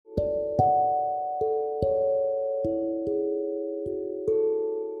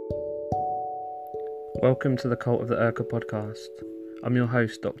Welcome to the Cult of the Urca podcast. I'm your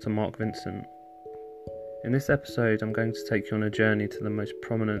host, Dr. Mark Vincent. In this episode, I'm going to take you on a journey to the most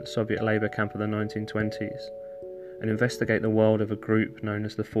prominent Soviet labour camp of the 1920s and investigate the world of a group known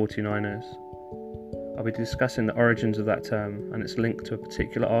as the 49ers. I'll be discussing the origins of that term and its link to a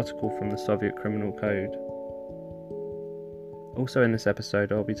particular article from the Soviet Criminal Code. Also in this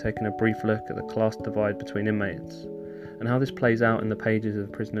episode, I'll be taking a brief look at the class divide between inmates and how this plays out in the pages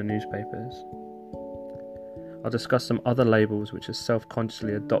of prisoner newspapers. I'll discuss some other labels which are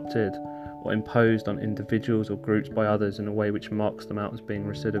self-consciously adopted or imposed on individuals or groups by others in a way which marks them out as being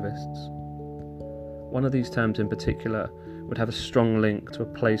recidivists. One of these terms in particular would have a strong link to a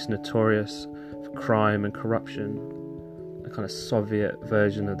place notorious for crime and corruption, a kind of Soviet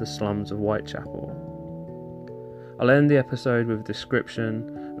version of the slums of Whitechapel. I'll end the episode with a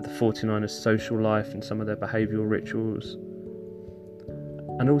description of the 49ers' social life and some of their behavioural rituals,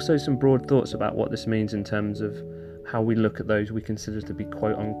 and also some broad thoughts about what this means in terms of how we look at those we consider to be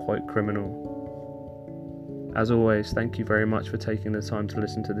quote-unquote criminal. As always, thank you very much for taking the time to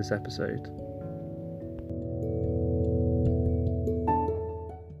listen to this episode.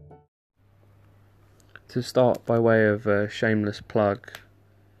 To start, by way of a shameless plug,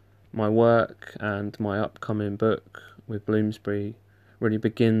 my work and my upcoming book with Bloomsbury really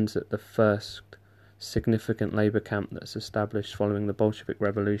begins at the first significant labour camp that's established following the Bolshevik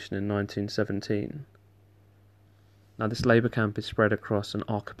Revolution in 1917. Now, this labour camp is spread across an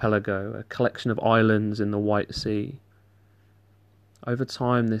archipelago, a collection of islands in the White Sea. Over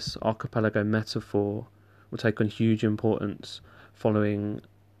time, this archipelago metaphor will take on huge importance following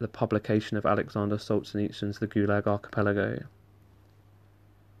the publication of Alexander Solzhenitsyn's The Gulag Archipelago.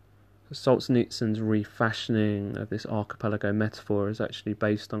 Solzhenitsyn's refashioning of this archipelago metaphor is actually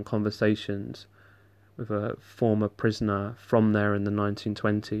based on conversations with a former prisoner from there in the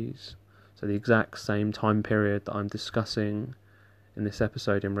 1920s, so the exact same time period that I'm discussing in this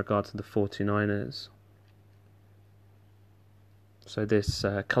episode in regard to the 49ers. So this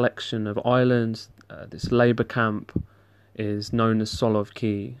collection of islands, this labour camp, is known as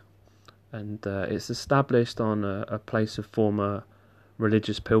Solovki, and it's established on a place of former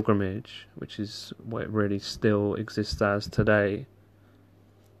religious pilgrimage, which is what it really still exists as today.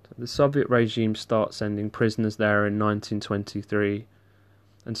 The Soviet regime starts sending prisoners there in 1923,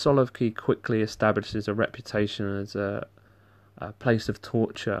 and Solovki quickly establishes a reputation as a place of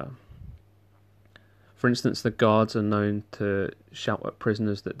torture. For instance, the guards are known to shout at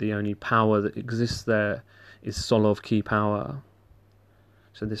prisoners that the only power that exists there is Solovki power.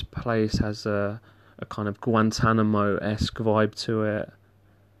 So this place has a kind of Guantanamo-esque vibe to it,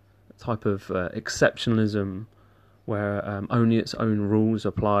 a type of exceptionalism where only its own rules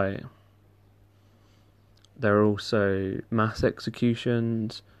apply. There are also mass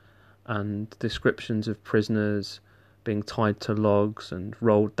executions and descriptions of prisoners being tied to logs and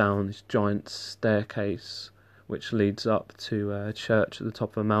rolled down this giant staircase which leads up to a church at the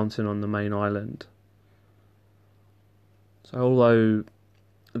top of a mountain on the main island. So although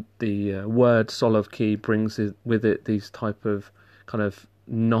the word Solovki brings with it these type of kind of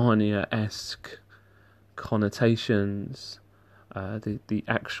Narnia-esque connotations, the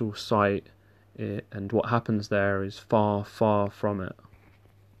actual site and what happens there is far, far from it.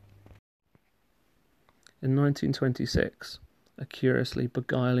 In 1926, a curiously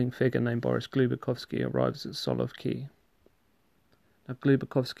beguiling figure named Boris Glubakovsky arrives at Solovki. Now,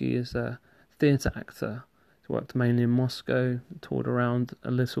 Glubakovsky is a theatre actor. He's worked mainly in Moscow, toured around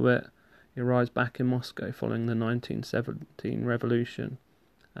a little bit. He arrives back in Moscow following the 1917 revolution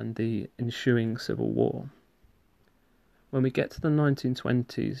and the ensuing civil war. When we get to the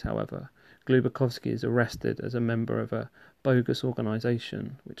 1920s, however, Glubakovsky is arrested as a member of a bogus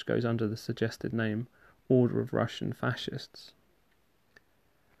organisation which goes under the suggested name Order of Russian Fascists.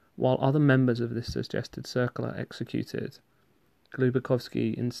 While other members of this suggested circle are executed,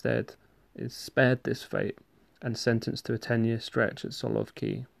 Glubakovsky instead is spared this fate and sentenced to a 10-year stretch at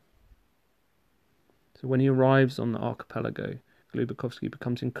Solovki. So when he arrives on the archipelago, Glubakovsky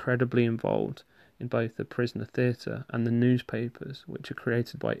becomes incredibly involved in both the prisoner theatre and the newspapers, which are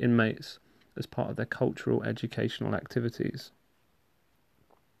created by inmates as part of their cultural educational activities.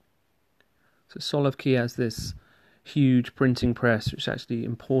 So Solovki has this huge printing press which is actually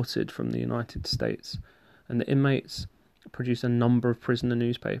imported from the United States, and the inmates produce a number of prisoner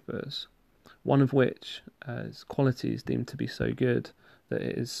newspapers, one of which its quality is deemed to be so good that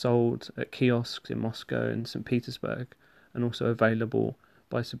it is sold at kiosks in Moscow and St. Petersburg, and also available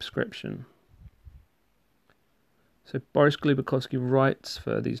by subscription. So Boris Glubakovsky writes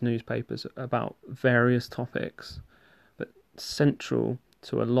for these newspapers about various topics, but central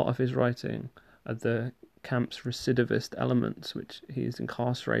to a lot of his writing are the camp's recidivist elements, which he is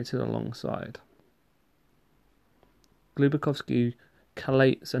incarcerated alongside. Glubokowski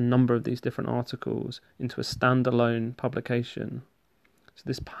collates a number of these different articles into a standalone publication. So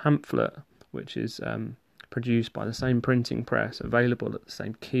this pamphlet, which is produced by the same printing press, available at the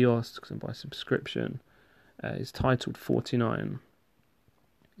same kiosks and by subscription, is titled 49.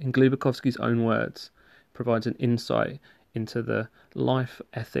 In Glubokowski's own words, it provides an insight into the life,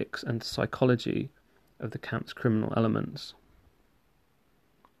 ethics and psychology of the camp's criminal elements.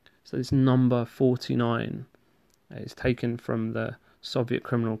 So this number 49 is taken from the Soviet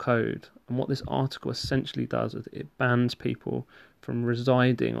Criminal Code, and what this article essentially does is it bans people from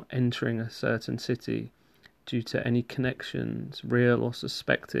residing or entering a certain city due to any connections, real or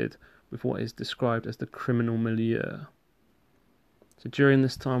suspected, with what is described as the criminal milieu. So during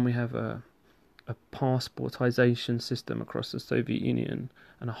this time we have a passportization system across the Soviet Union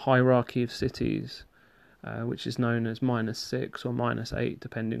and a hierarchy of cities, which is known as -6 or -8,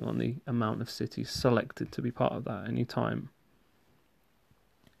 depending on the amount of cities selected to be part of that at any time.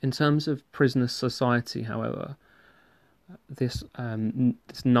 In terms of prisoner society, however, this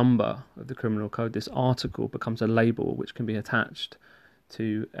number of the criminal code, this article, becomes a label which can be attached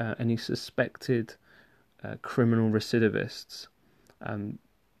to any suspected criminal recidivists,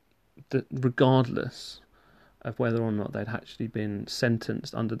 regardless of whether or not they'd actually been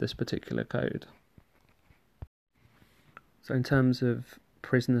sentenced under this particular code. So in terms of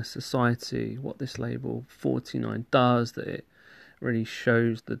prisoner society, what this label 49 does, that it really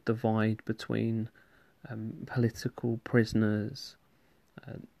shows the divide between political prisoners,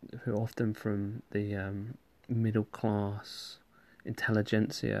 who are often from the middle class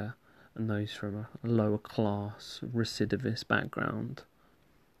intelligentsia, and those from a lower class recidivist background.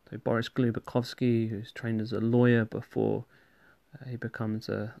 So Boris Glubokowski, who's trained as a lawyer before he becomes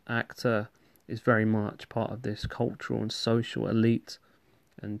an actor, is very much part of this cultural and social elite,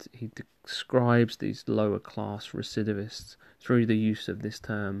 and he describes these lower class recidivists through the use of this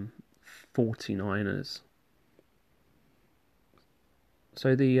term 49ers.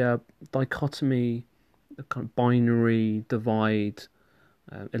 So the dichotomy, the kind of binary divide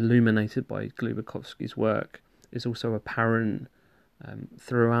illuminated by Glubokowski's work is also apparent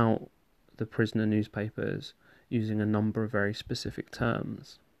throughout the prisoner newspapers, using a number of very specific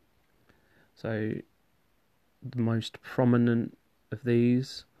terms. So the most prominent of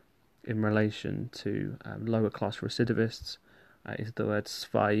these in relation to lower class recidivists is the word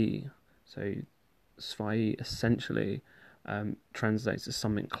svai. So svai essentially translates as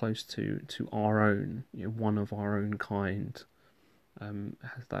something close to our own, one of our own kind.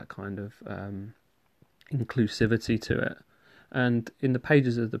 Has that kind of inclusivity to it. And in the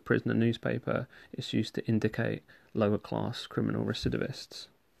pages of the prisoner newspaper, it's used to indicate lower class criminal recidivists.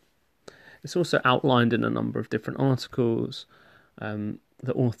 It's also outlined in a number of different articles.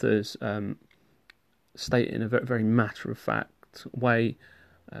 The authors state in a very, very matter-of-fact way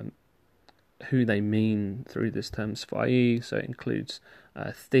who they mean through this term svai. So it includes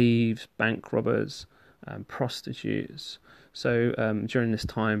thieves, bank robbers, prostitutes. So during this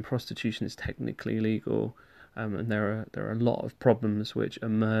time, prostitution is technically illegal, and there are a lot of problems which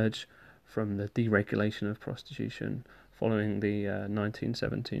emerge from the deregulation of prostitution following the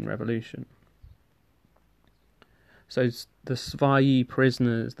 1917 revolution. So the svai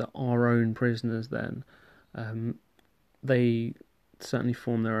prisoners, our own prisoners then, they certainly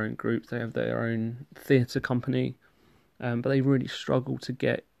form their own group. They have their own theatre company, but they really struggle to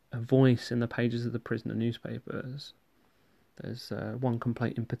get a voice in the pages of the prisoner newspapers. There's one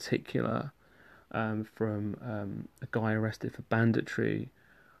complaint in particular from a guy arrested for banditry,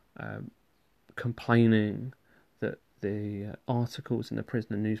 complaining that the articles in the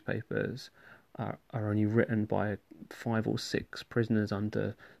prisoner newspapers are only written by 5 or 6 prisoners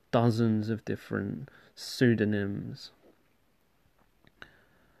under dozens of different pseudonyms.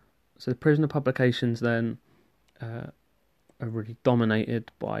 So the prisoner publications then are really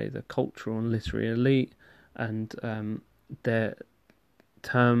dominated by the cultural and literary elite, and their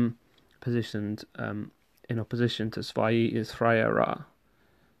term positioned in opposition to svai is frayera.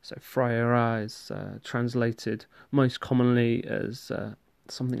 So frayera is translated most commonly as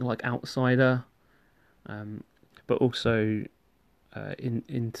something like outsider, but also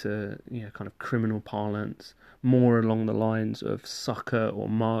into kind of criminal parlance, more along the lines of sucker or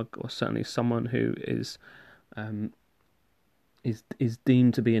mug, or certainly someone who is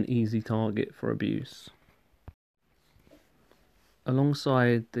deemed to be an easy target for abuse.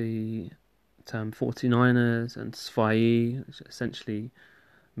 Alongside the term 49ers and svai, which essentially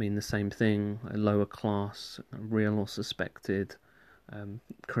mean the same thing, a lower class, real or suspected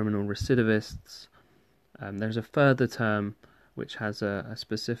criminal recidivists. There's a further term which has a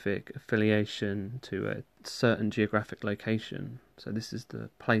specific affiliation to a certain geographic location. So this is the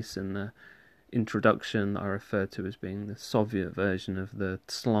place in the introduction that I referred to as being the Soviet version of the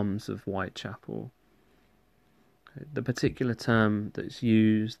slums of Whitechapel. The particular term that's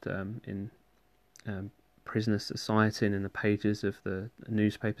used in prisoner society and in the pages of the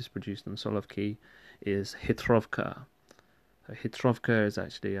newspapers produced on Solovki is Hitrovka. So Hitrovka is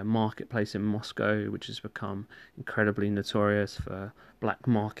actually a marketplace in Moscow which has become incredibly notorious for black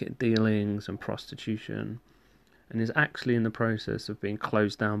market dealings and prostitution, and is actually in the process of being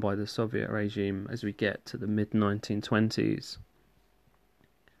closed down by the Soviet regime as we get to the mid-1920s.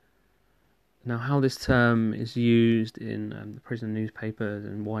 Now, how this term is used in the prison newspapers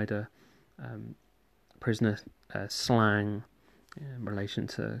and wider prisoner slang in relation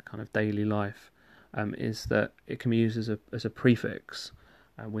to kind of daily life is that it can be used as a prefix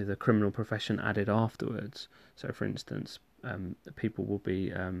with a criminal profession added afterwards. So, for instance, people will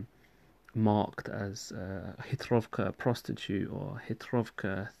be marked as Hitrovka prostitute or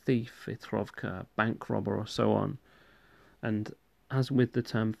Hitrovka thief, Hitrovka bank robber, or so on. And as with the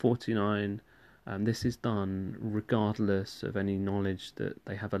term 49, this is done regardless of any knowledge that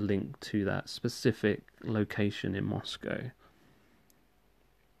they have a link to that specific location in Moscow.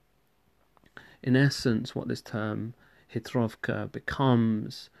 In essence, what this term Hitrovka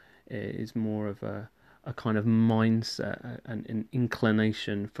becomes is more of a kind of mindset, an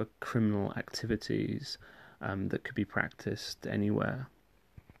inclination for criminal activities that could be practiced anywhere.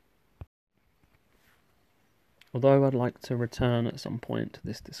 Although I'd like to return at some point to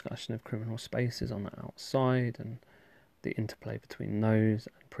this discussion of criminal spaces on the outside and the interplay between those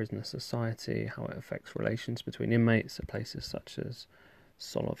and prisoner society, how it affects relations between inmates at places such as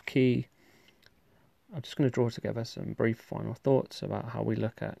Solovki, I'm just going to draw together some brief final thoughts about how we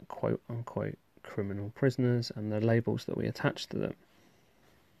look at quote-unquote criminal prisoners and the labels that we attach to them.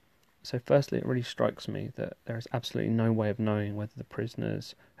 So firstly, it really strikes me that there is absolutely no way of knowing whether the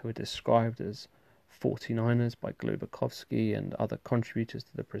prisoners who are described as 49ers by Glubakovsky and other contributors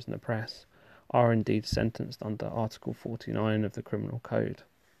to the prisoner press are indeed sentenced under Article 49 of the Criminal Code.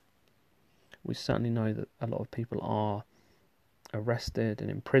 We certainly know that a lot of people are arrested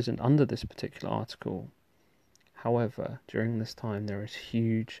and imprisoned under this particular article. However, during this time there is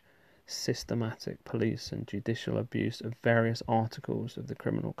huge systematic police and judicial abuse of various articles of the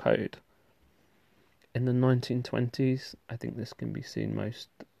Criminal Code. In the 1920s, I think this can be seen most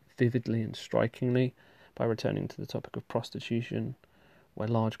vividly and strikingly by returning to the topic of prostitution, where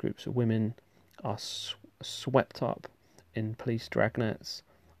large groups of women are swept up in police dragnets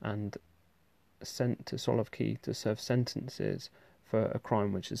and sent to Solovki to serve sentences for a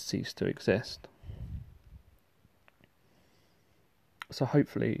crime which has ceased to exist. So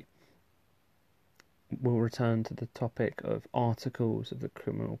hopefully we'll return to the topic of articles of the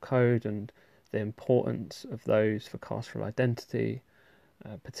Criminal Code and the importance of those for carceral identity,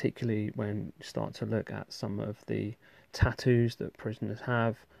 particularly when you start to look at some of the tattoos that prisoners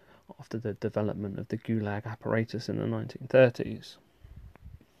have after the development of the Gulag apparatus in the 1930s.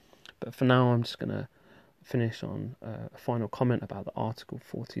 But for now, I'm just going to finish on a final comment about the Article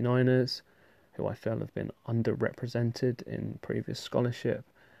 49ers, who I feel have been underrepresented in previous scholarship,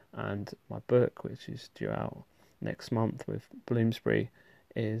 and my book, which is due out next month with Bloomsbury,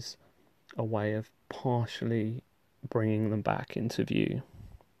 is a way of partially bringing them back into view.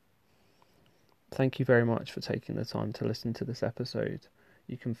 Thank you very much for taking the time to listen to this episode.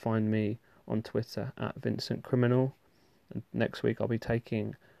 You can find me on Twitter at Vincent Criminal, and next week I'll be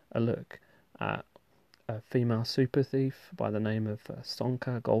taking a look at a female super thief by the name of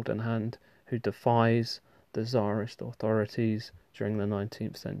Sonka Goldenhand, who defies the Tsarist authorities during the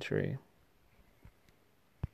 19th century.